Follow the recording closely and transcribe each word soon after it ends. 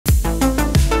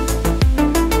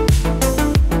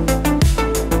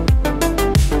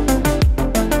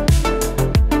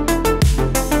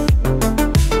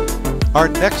Our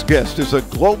next guest is a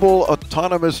global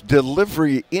autonomous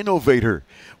delivery innovator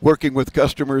working with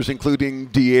customers including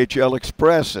DHL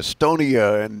Express,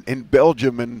 Estonia, and in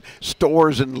Belgium, and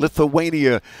stores in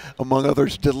Lithuania, among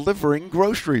others, delivering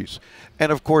groceries.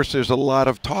 And of course, there's a lot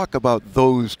of talk about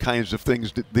those kinds of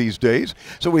things these days.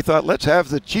 So we thought, let's have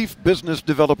the Chief Business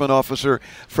Development Officer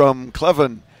from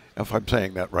Clevon. If I'm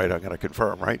saying that right, I'm going to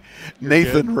confirm, right? You're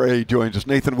Nathan good. Ray joins us.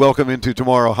 Nathan, welcome into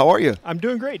Tomorrow. How are you? I'm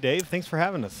doing great, Dave. Thanks for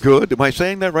having us. Good. Am I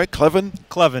saying that right? Clevon?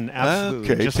 Clevon,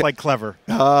 absolutely. Okay. Just like clever.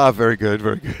 Ah, very good,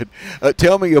 very good.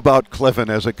 Tell me about Clevon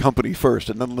as a company first,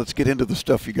 and then let's get into the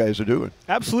stuff you guys are doing.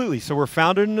 Absolutely. So we're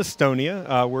founded in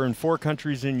Estonia. We're in 4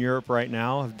 countries in Europe right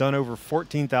now. Have done over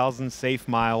 14,000 safe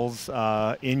miles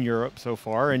in Europe so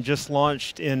far, and just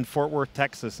launched in Fort Worth,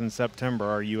 Texas in September,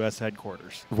 our U.S.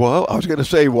 headquarters. Well, I was going to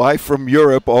say, why from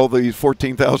Europe all these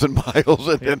 14,000 miles,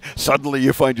 and then suddenly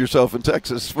you find yourself in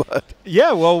Texas? But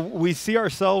Yeah, well, we see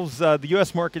ourselves, the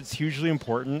U.S. market's hugely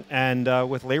important, and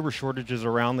with labor shortages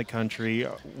around the country,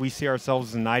 we see ourselves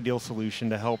as an ideal solution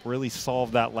to help really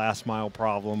solve that last mile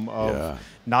problem of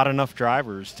not enough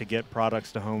drivers to get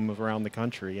products to home around the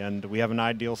country, and we have an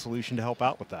ideal solution to help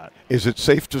out with that. Is it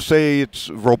safe to say it's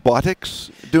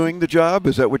robotics doing the job?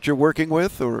 Is that what you're working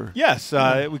with, or? Yes,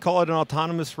 we call it an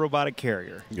autonomous robotic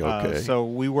carrier. Okay. So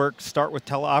we start with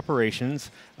teleoperations.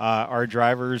 Our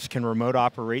drivers can remote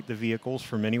operate the vehicles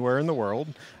from anywhere in the world.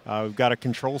 We've got a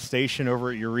control station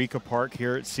over at Eureka Park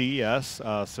here at CES,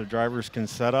 so drivers can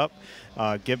set up,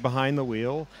 get behind the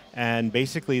wheel, and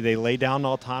basically they lay down an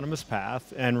autonomous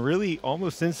path, and really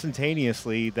almost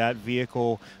instantaneously that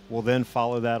vehicle will then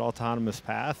follow that autonomous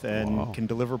path and can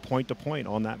deliver point to point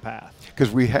on that path.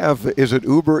 Because we have, is it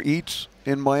Uber Eats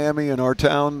in Miami, in our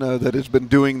town, that has been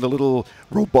doing the little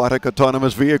robotic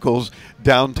autonomous vehicles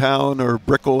downtown, or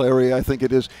Brickell area, I think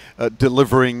it is,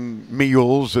 delivering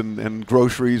meals and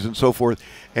groceries and so forth.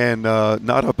 And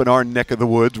not up in our neck of the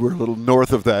woods. We're a little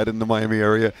north of that in the Miami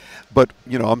area. But,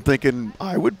 you know, I'm thinking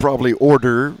I would probably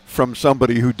order from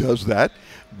somebody who does that,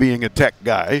 being a tech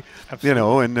guy. Absolutely. You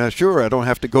know, and sure, I don't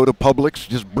have to go to Publix,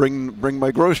 just bring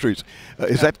my groceries.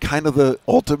 Is that kind of the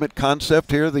ultimate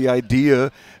concept here? The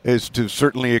idea is to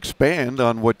certainly expand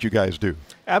on what you guys do.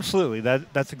 Absolutely,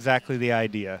 that's exactly the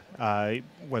idea.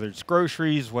 Whether it's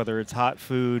groceries, whether it's hot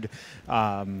food,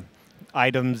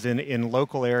 items in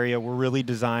local area, we're really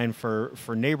designed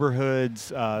for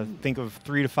neighborhoods. Think of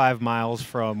 3 to 5 miles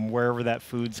from wherever that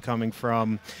food's coming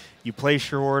from. You place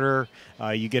your order,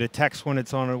 you get a text when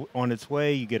it's on its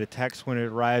way, you get a text when it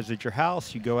arrives at your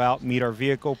house, you go out, meet our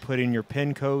vehicle, put in your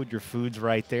PIN code, your food's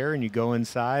right there, and you go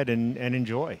inside and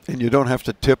enjoy. And you don't have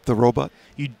to tip the robot?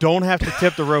 You don't have to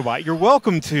tip the robot. You're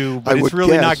welcome to, but it's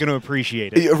really not going to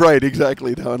appreciate it. Right,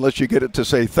 exactly. No, unless you get it to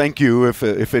say thank you if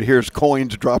it hears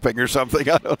coins dropping or something.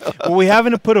 I don't know. Well, we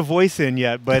haven't put a voice in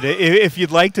yet, but if you'd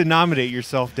like to nominate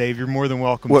yourself, Dave, you're more than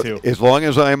welcome to. As long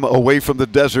as I'm away from the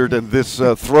desert and this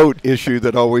throat issue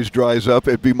that always dries up,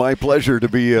 it'd be my pleasure to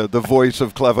be the voice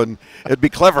of Clevon. It'd be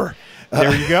clever.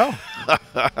 There you go.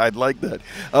 I'd like that.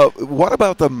 What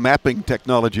about the mapping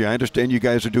technology? I understand you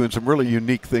guys are doing some really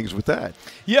unique things with that.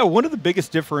 Yeah, one of the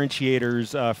biggest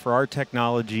differentiators for our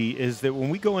technology is that when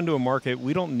we go into a market,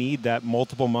 we don't need that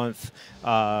multiple month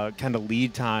kind of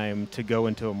lead time to go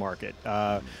into a market.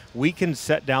 We can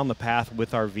set down the path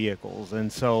with our vehicles,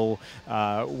 and so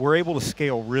we're able to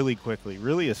scale really quickly,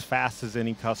 really as fast as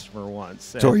any customer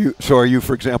wants. So are you,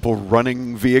 for example,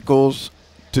 running vehicles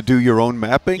to do your own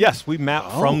mapping? Yes, we map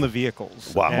from the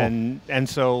vehicles. Wow. And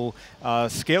so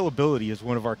scalability is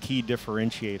one of our key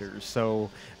differentiators. So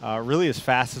really as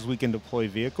fast as we can deploy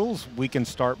vehicles, we can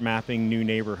start mapping new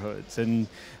neighborhoods. And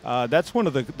that's one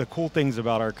of the cool things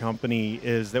about our company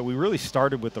is that we really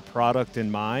started with the product in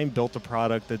mind, built a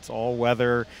product that's all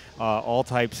weather, all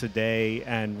types of day,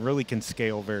 and really can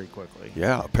scale very quickly.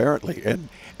 Yeah, apparently.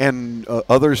 And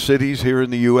other cities here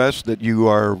in the U.S. that you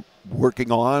are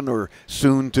working on or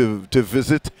soon to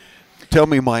visit? Tell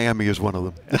me Miami is one of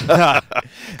them.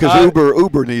 Because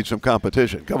Uber needs some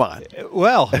competition. Come on.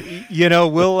 Well, you know,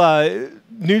 we'll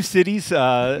new cities,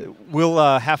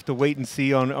 we'll have to wait and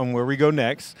see on where we go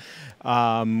next.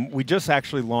 We just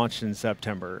actually launched in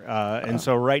September, and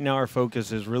so right now our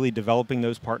focus is really developing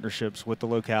those partnerships with the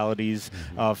localities.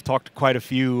 I've talked to quite a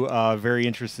few very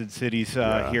interested cities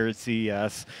here at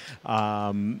CES,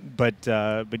 but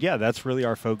yeah, that's really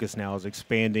our focus now, is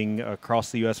expanding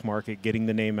across the U.S. market, getting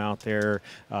the name out there,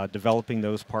 developing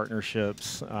those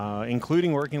partnerships,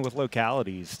 including working with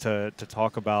localities to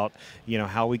talk about, you know,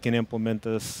 how we can implement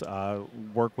this,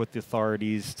 work with the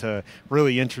authorities to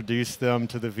really introduce them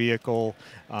to the vehicle.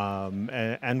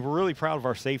 And we're really proud of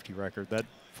our safety record.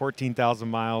 14,000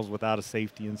 miles without a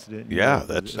safety incident. Yeah,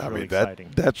 that's I really mean, exciting.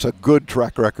 that's a good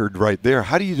track record right there.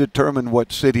 How do you determine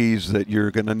what cities that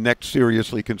you're going to next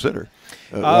seriously consider?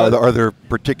 Are there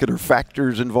particular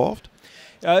factors involved?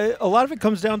 A lot of it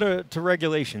comes down to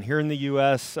regulation. Here in the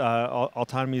U.S.,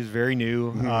 autonomy is very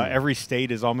new. Every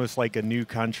state is almost like a new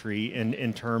country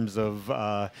in terms of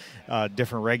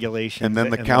different regulations. And then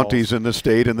the counties in the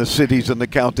state and the cities in the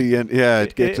county, and yeah,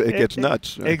 it gets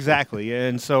nuts. Exactly.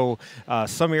 And so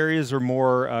some areas are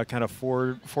more kind of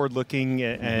forward-looking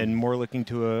and more looking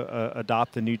to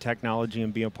adopt the new technology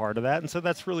and be a part of that. And so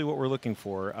that's really what we're looking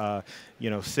for.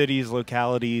 Cities,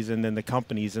 localities, and then the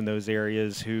companies in those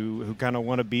areas who kind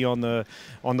of want to be on the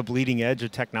bleeding edge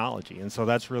of technology, and so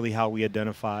that's really how we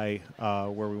identify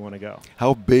where we want to go.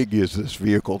 How big is this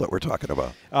vehicle that we're talking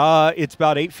about? It's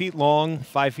about 8 feet long,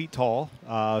 5 feet tall,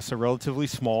 so relatively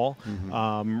small.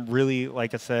 Really,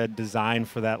 like I said, designed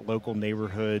for that local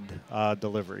neighborhood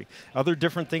delivery. Other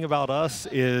different thing about us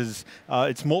is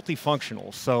it's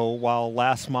multifunctional. So while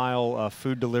last mile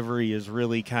food delivery is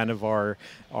really kind of our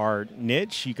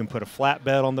niche, you can put a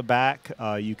flatbed on the back.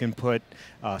 You can put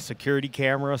security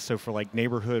camera, so for like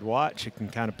neighborhood watch, it can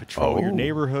kind of patrol your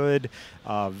neighborhood.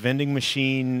 Vending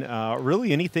machine,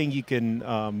 really anything you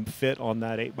can fit on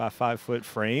that 8x5 foot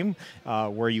frame.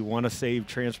 Where you want to save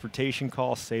transportation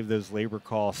costs, save those labor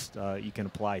costs, you can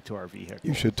apply to our vehicle.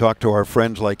 You should talk to our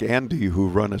friends like Andy who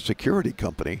run a security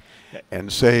company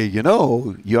and say, you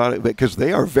ought to, because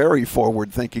they are very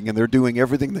forward thinking and they're doing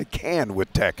everything they can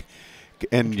with tech.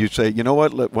 And you say, you know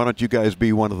what, why don't you guys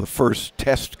be one of the first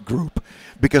test group?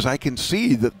 Because I can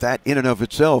see that in and of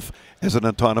itself, as an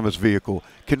autonomous vehicle,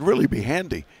 can really be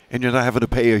handy. And you're not having to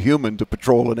pay a human to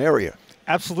patrol an area.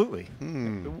 Absolutely.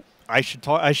 I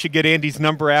should get Andy's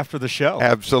number after the show.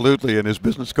 Absolutely, and his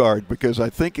business card, because I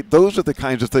think those are the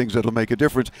kinds of things that'll make a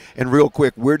difference. And real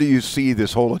quick, where do you see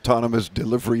this whole autonomous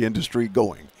delivery industry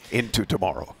going into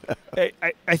tomorrow?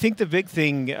 I think the big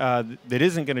thing that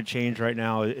isn't going to change right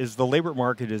now is the labor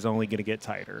market is only going to get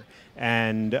tighter.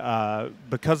 And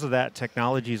because of that,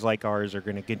 technologies like ours are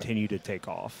going to continue to take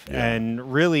off. Yeah.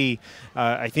 And really,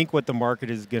 I think what the market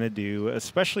is going to do,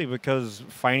 especially because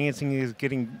financing is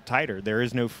getting tighter, there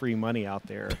is no free money out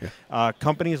there.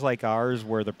 Companies like ours,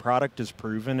 where the product is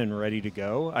proven and ready to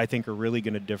go, I think are really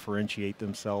going to differentiate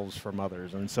themselves from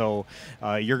others. And so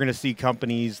you're going to see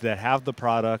companies that have the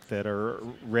product that are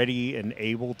ready and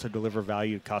able to deliver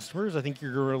value to customers. I think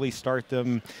you're going to really start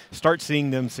seeing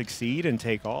them succeed and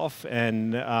take off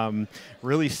and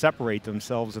really separate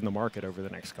themselves in the market over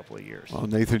the next couple of years. Well,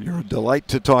 Nathan, you're a delight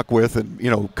to talk with,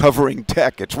 and covering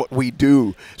tech, it's what we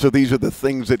do. So these are the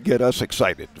things that get us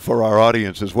excited for our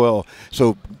audience as well.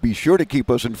 So be sure to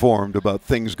keep us informed about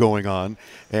things going on,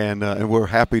 and we're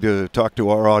happy to talk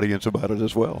to our audience about it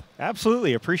as well.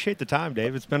 Absolutely. Appreciate the time,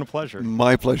 Dave. It's been a pleasure.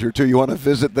 My pleasure, too. You want to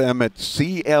visit them at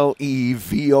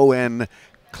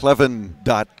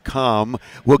Clevon.com.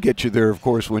 We'll get you there, of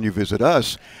course, when you visit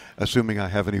us, assuming I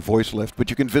have any voice left. But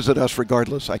you can visit us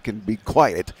regardless. I can be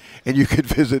quiet. And you can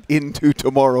visit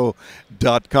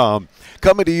intotomorrow.com.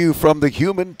 Coming to you from the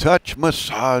Human Touch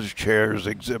Massage Chairs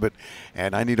exhibit.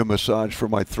 And I need a massage for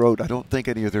my throat. I don't think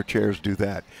any of their chairs do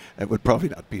that. That would probably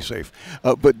not be safe.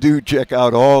 But do check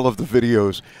out all of the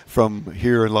videos from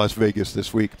here in Las Vegas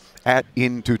this week at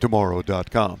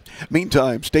intotomorrow.com.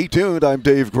 Meantime, stay tuned. I'm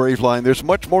Dave Graveline. There's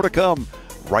much more to come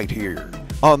right here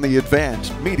on the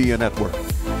Advanced Media Network.